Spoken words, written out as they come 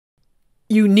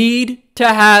you need to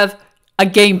have a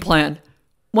game plan.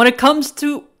 When it comes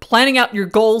to planning out your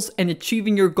goals and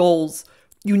achieving your goals,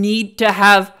 you need to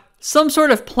have some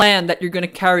sort of plan that you're going to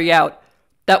carry out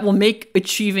that will make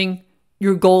achieving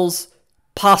your goals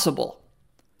possible.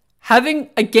 Having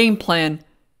a game plan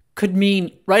could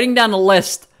mean writing down a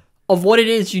list of what it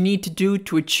is you need to do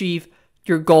to achieve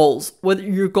your goals. Whether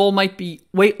your goal might be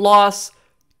weight loss,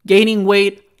 gaining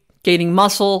weight, gaining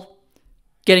muscle,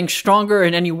 getting stronger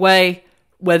in any way,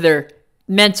 whether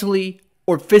mentally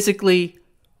or physically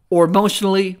or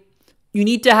emotionally, you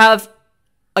need to have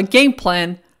a game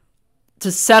plan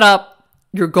to set up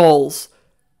your goals,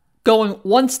 going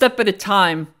one step at a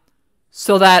time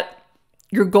so that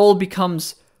your goal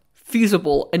becomes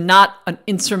feasible and not an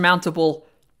insurmountable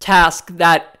task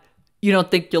that you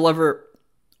don't think you'll ever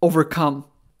overcome.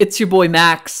 It's your boy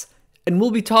Max, and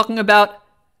we'll be talking about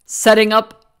setting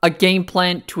up a game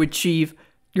plan to achieve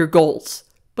your goals.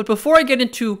 But before I get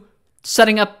into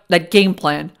setting up that game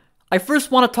plan, I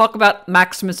first want to talk about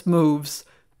Maximus Moves,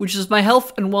 which is my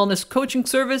health and wellness coaching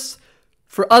service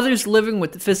for others living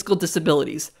with physical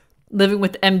disabilities. Living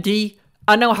with MD,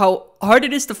 I know how hard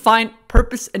it is to find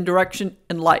purpose and direction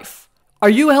in life. Are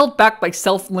you held back by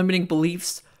self-limiting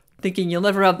beliefs, thinking you'll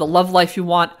never have the love life you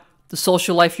want, the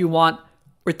social life you want,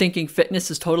 or thinking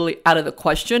fitness is totally out of the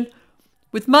question?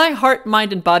 With my heart,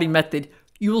 mind, and body method,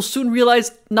 you will soon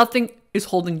realize nothing is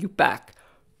holding you back.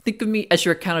 Think of me as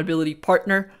your accountability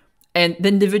partner and the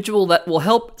individual that will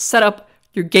help set up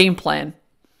your game plan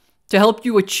to help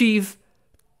you achieve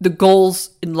the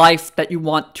goals in life that you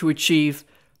want to achieve,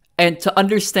 and to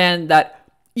understand that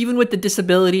even with the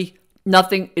disability,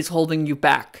 nothing is holding you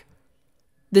back.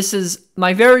 This is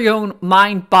my very own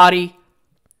mind, body,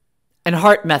 and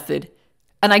heart method,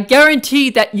 and I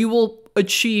guarantee that you will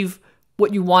achieve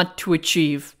what you want to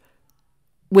achieve.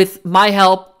 With my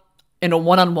help in a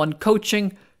one-on-one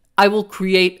coaching, I will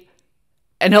create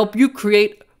and help you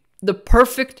create the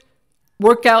perfect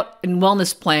workout and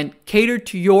wellness plan catered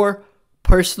to your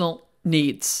personal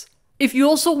needs. If you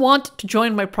also want to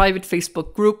join my private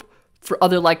Facebook group for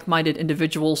other like-minded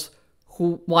individuals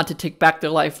who want to take back their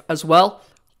life as well,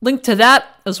 link to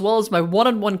that as well as my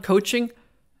one-on-one coaching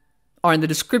are in the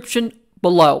description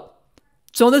below.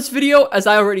 So in this video, as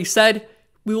I already said,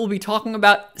 we will be talking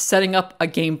about setting up a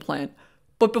game plan.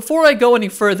 But before I go any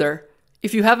further,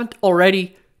 if you haven't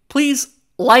already, please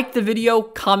like the video,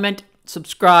 comment,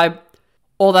 subscribe.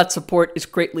 All that support is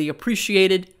greatly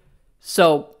appreciated.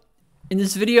 So in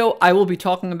this video, I will be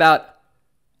talking about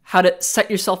how to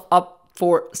set yourself up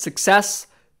for success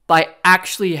by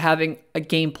actually having a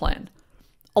game plan.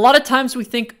 A lot of times we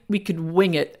think we could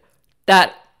wing it,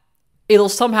 that it'll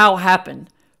somehow happen,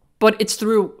 but it's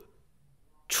through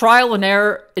trial and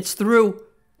error. It's through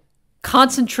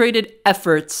concentrated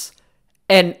efforts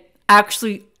and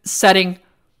actually setting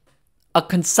a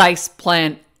concise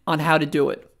plan on how to do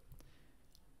it.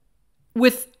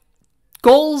 With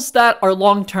goals that are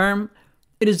long-term,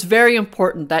 it is very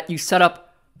important that you set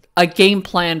up a game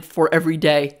plan for every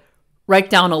day. Write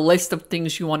down a list of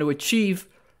things you want to achieve.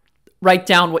 Write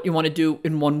down what you want to do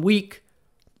in 1 week,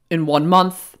 in 1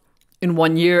 month, in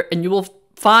 1 year, and you will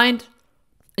find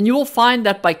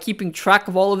that by keeping track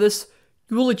of all of this,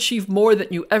 you will achieve more than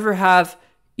you ever have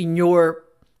in your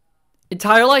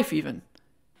entire life even.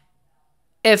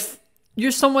 If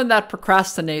you're someone that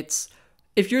procrastinates,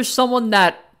 if you're someone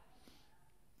that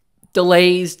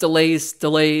delays, the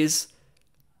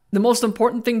most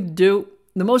important thing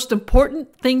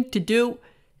to do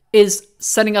is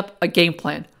setting up a game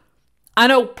plan. I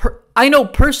know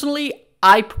personally,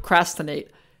 I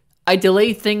procrastinate. I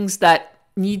delay things that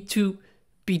need to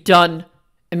be done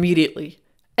immediately.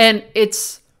 And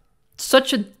it's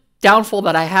such a downfall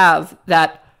that I have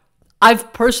that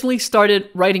I've personally started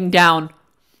writing down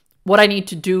what I need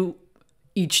to do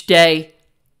each day,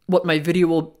 what my video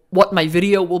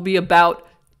will be about,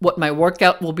 what my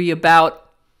workout will be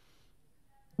about,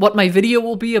 what my video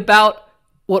will be about,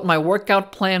 what my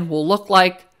workout plan will look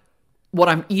like, what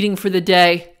I'm eating for the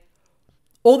day.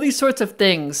 All these sorts of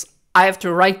things I have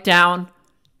to write down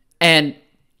and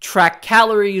track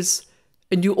calories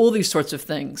and do all these sorts of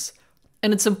things.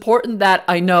 And it's important that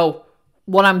I know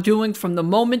what I'm doing from the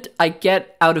moment I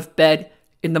get out of bed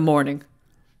in the morning.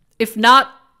 If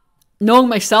not, knowing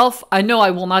myself, I know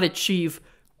I will not achieve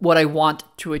what I want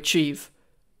to achieve.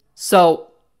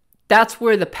 So that's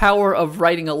where the power of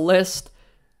writing a list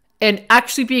and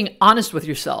actually being honest with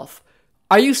yourself.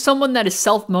 Are you someone that is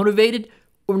self-motivated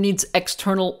or needs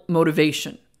external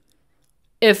motivation?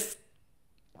 If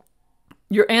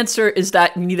your answer is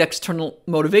that you need external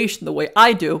motivation the way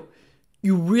I do,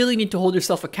 you really need to hold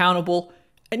yourself accountable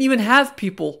and even have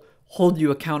people hold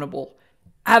you accountable.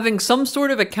 Having some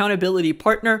sort of accountability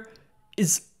partner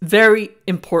is very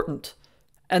important.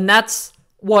 And that's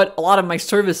what a lot of my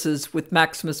services with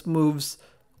Maximus Moves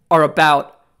are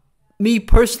about. Me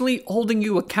personally holding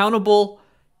you accountable,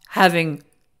 having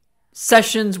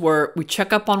sessions where we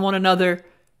check up on one another,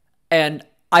 and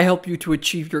I help you to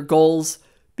achieve your goals.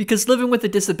 Because living with a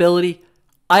disability,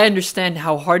 I understand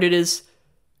how hard it is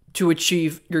to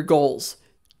achieve your goals.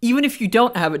 Even if you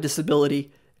don't have a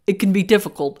disability, it can be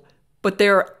difficult, but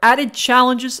there are added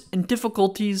challenges and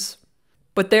difficulties.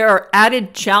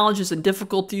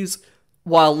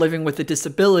 While living with a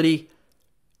disability.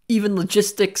 Even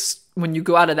logistics when you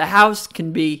go out of the house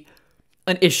can be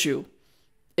an issue.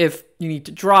 If you need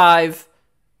to drive,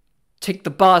 take the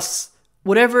bus,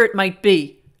 whatever it might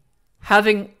be,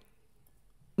 having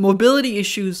mobility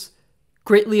issues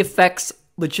greatly affects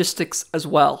logistics as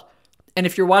well. And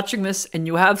if you're watching this and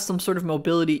you have some sort of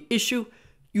mobility issue,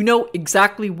 you know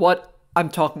exactly what I'm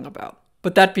talking about.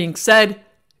 But that being said,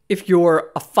 if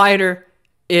you're a fighter,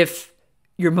 if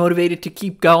you're motivated to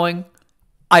keep going,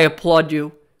 I applaud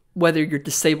you, whether you're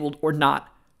disabled or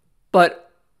not.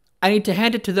 But I need to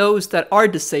hand it to those that are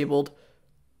disabled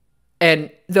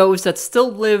and those that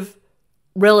still live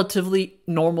relatively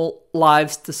normal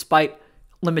lives despite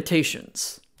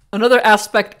limitations. Another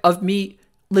aspect of me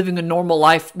living a normal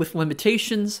life with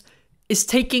limitations is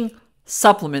taking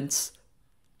supplements.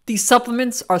 These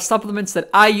supplements are supplements that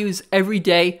I use every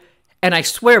day, and I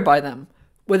swear by them.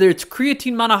 Whether it's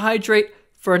creatine monohydrate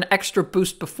for an extra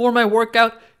boost before my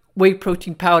workout, whey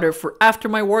protein powder for after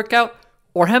my workout,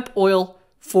 or hemp oil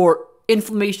for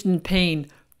inflammation and pain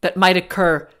that might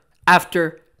occur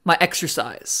after my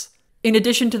exercise. In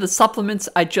addition to the supplements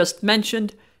I just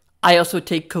mentioned, I also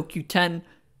take CoQ10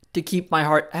 to keep my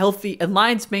heart healthy and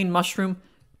lion's mane mushroom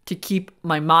to keep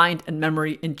my mind and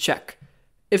memory in check.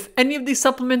 If any of these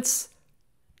supplements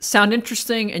sound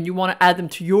interesting and you want to add them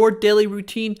to your daily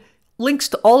routine, links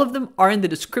to all of them are in the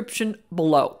description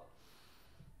below.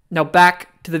 Now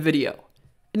back to the video.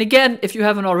 And again, if you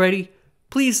haven't already,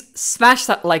 please smash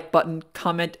that like button,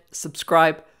 comment,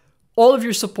 subscribe. All of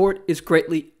your support is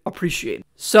greatly appreciated.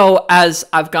 So as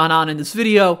I've gone on in this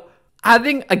video,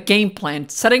 having a game plan,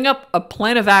 setting up a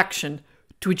plan of action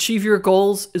to achieve your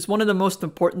goals is one of the most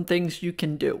important things you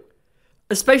can do.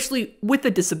 Especially with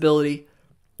a disability,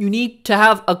 you need to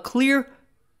have a clear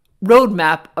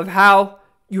roadmap of how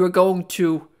you are going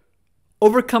to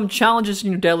overcome challenges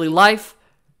in your daily life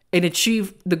and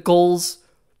achieve the goals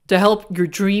to help your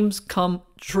dreams come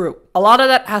true. A lot of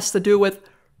that has to do with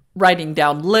writing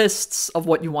down lists of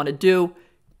what you want to do,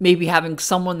 maybe having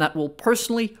someone that will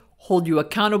personally hold you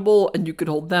accountable and you could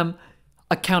hold them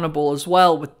accountable as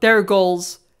well with their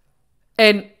goals.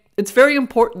 And it's very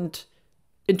important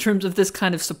in terms of this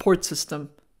kind of support system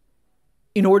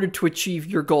in order to achieve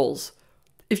your goals.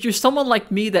 If you're someone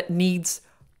like me that needs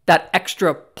that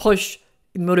extra push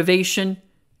and motivation,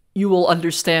 you will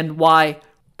understand why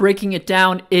breaking it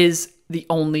down is the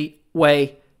only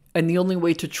way, and the only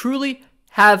way to truly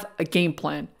have a game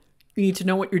plan. You need to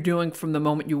know what you're doing from the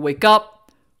moment you wake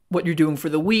up, what you're doing for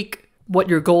the week, what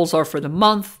your goals are for the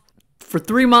month, for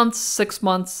 3 months, 6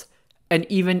 months, and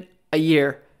even a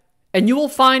year. And you will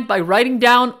find by writing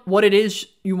down what it is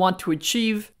you want to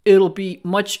achieve, it'll be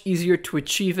much easier to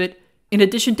achieve it, in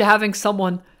addition to having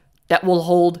someone that will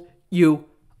hold you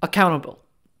accountable.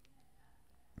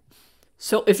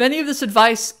 So if any of this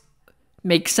advice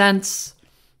makes sense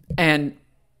and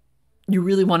you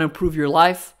really want to improve your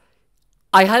life,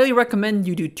 I highly recommend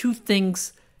you do 2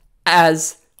 things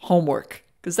as homework,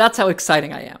 because that's how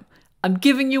exciting I am. I'm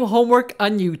giving you homework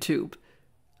on YouTube.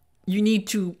 You need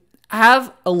to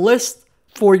have a list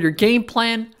for your game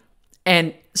plan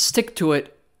and stick to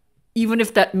it, even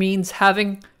if that means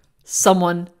having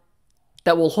someone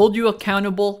that will hold you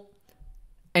accountable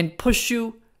and push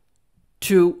you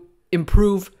to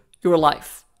improve your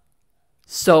life.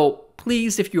 So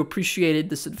please, if you appreciated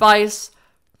this advice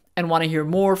and want to hear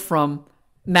more from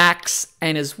Max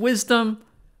and his wisdom,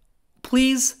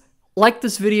 please like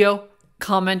this video,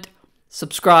 comment,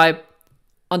 subscribe.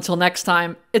 Until next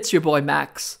time, it's your boy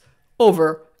Max.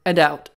 Over and out.